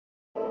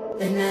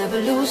They never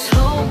lose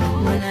hope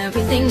when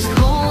everything's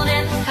cold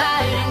and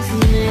fighting's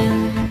near.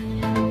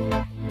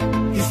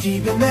 He's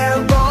keeping their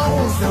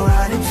bones, they'll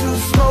ride into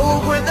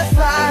smoke when the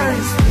fire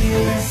is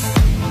fierce.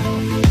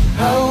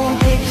 Oh,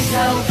 make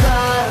yourself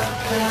up,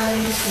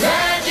 'cause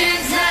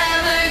legends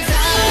never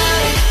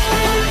die.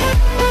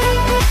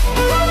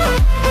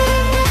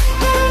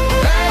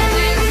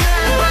 Legends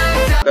never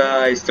die.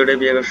 Guys, today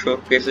we are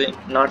showcasing,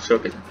 not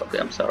showcasing, okay,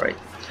 I'm sorry.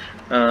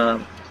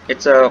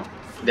 It's a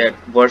that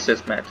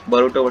versus match,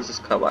 Boruto versus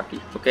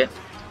Kamaki. Okay,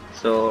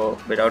 so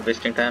without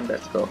wasting time,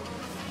 let's go.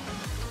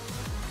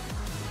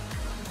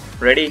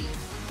 Ready?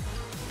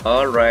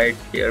 Alright,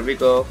 here we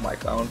go. My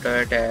counter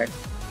attack.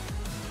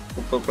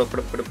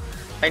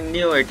 I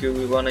knew it,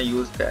 you wanna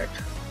use that.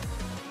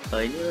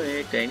 I knew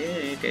it.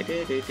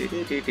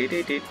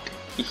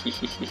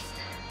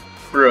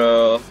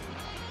 Bro,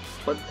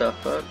 what the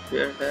fuck?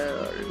 Where the hell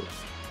are you?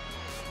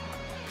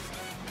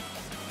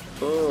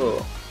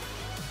 Oh.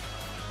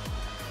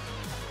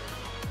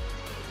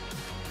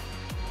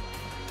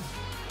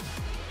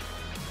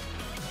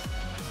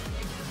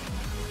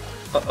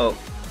 Uh-oh,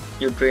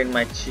 you drained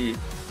my chi.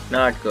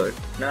 Not good,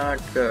 not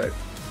good.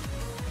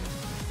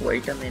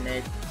 Wait a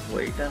minute,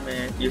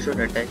 you should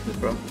attack me,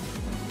 bro.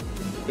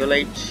 You're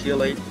late,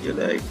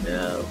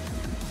 no.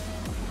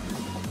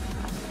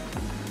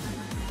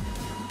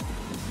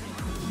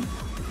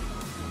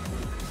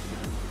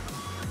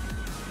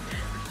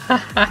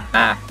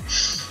 Hahaha.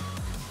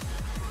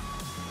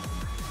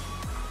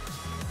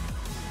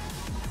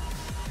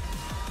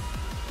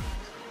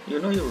 You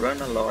know you run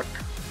a lot.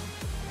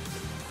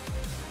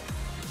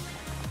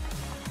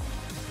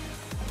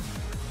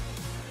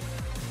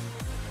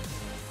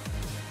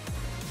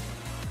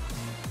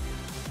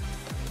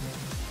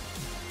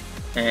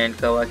 And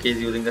Kawaki is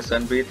using the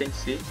sun breathing,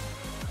 see?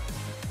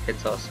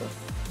 It's awesome.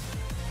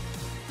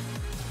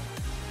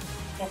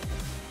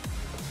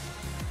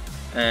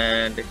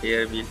 And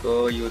here we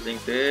go using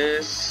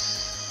this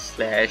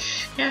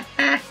slash.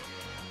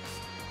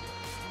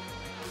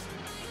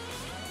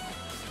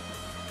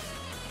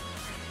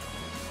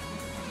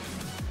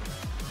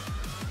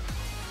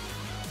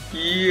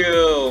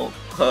 Yo,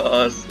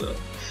 awesome.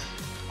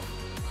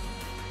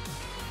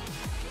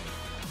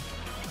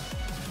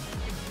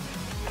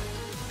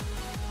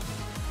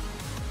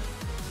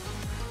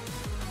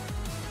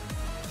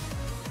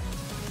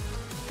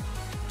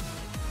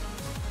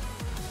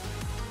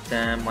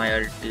 Damn, my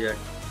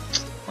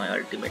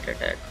ultimate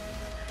attack.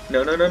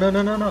 No.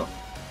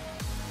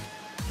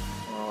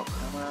 Oh,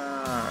 come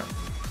on.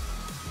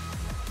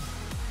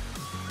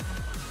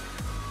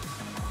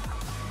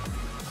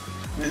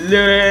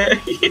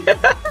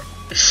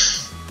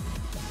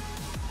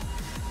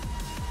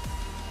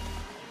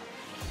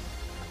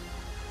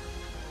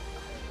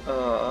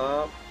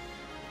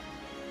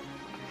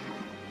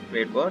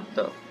 Wait, what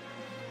the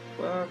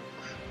fuck?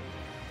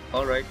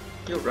 Alright,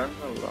 you run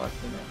a lot,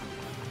 you know.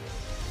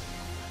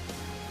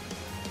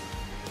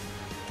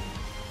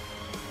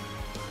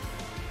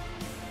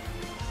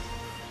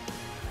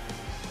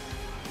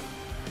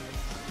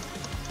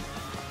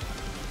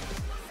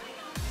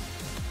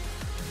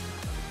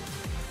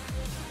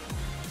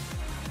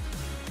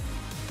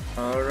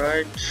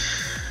 Alright.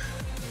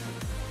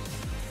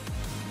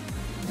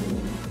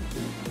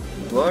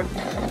 What?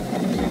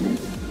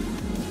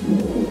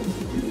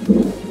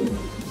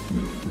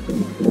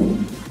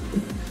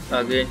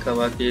 Again,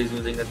 Kamaki is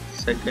using a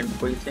second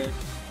poison.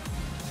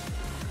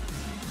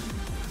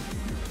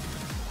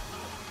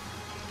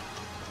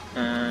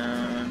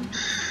 And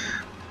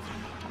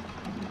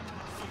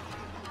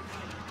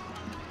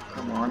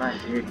come on, I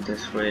hate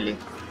this really.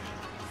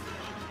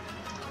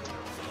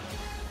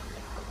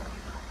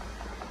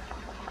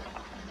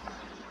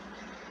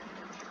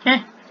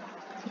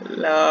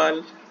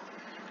 Lol.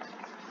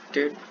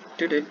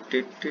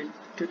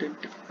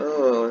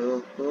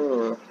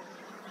 Oh.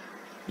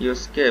 You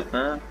skip,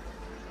 huh?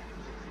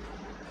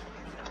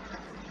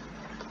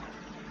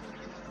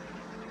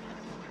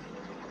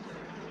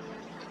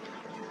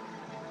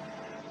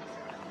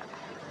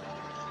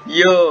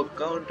 Yo,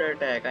 counter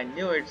attack. I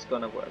knew it's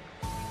gonna work.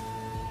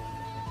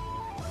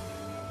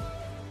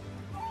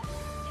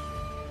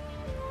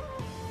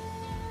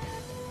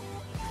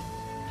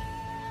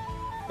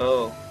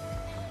 Oh,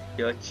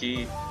 your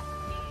cheat.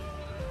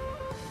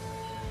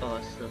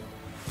 Awesome.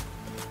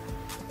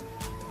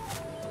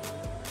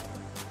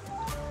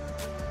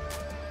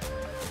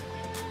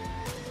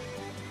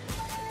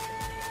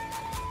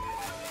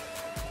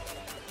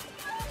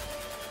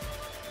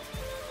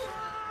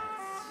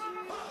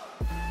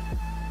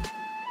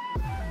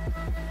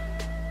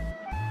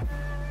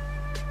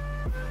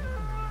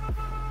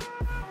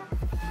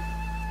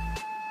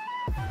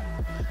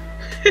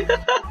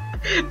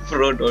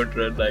 Bro, don't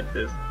run like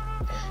this.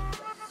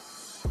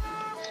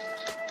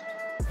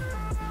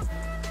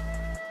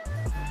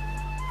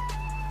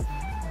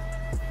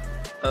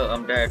 Oh,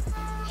 I'm dead.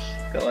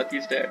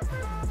 Kawaki's dead.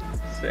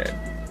 Sad.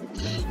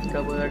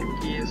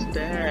 Kawaki is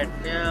dead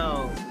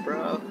now,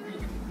 bro.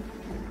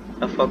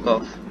 Oh, fuck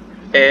off.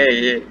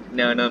 Hey,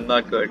 no,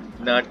 not good.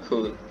 Not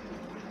cool.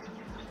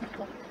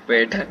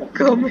 Wait, I'm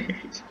coming.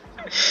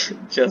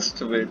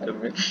 Just wait a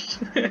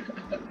minute.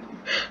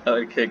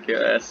 I'll kick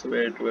your ass.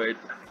 Wait.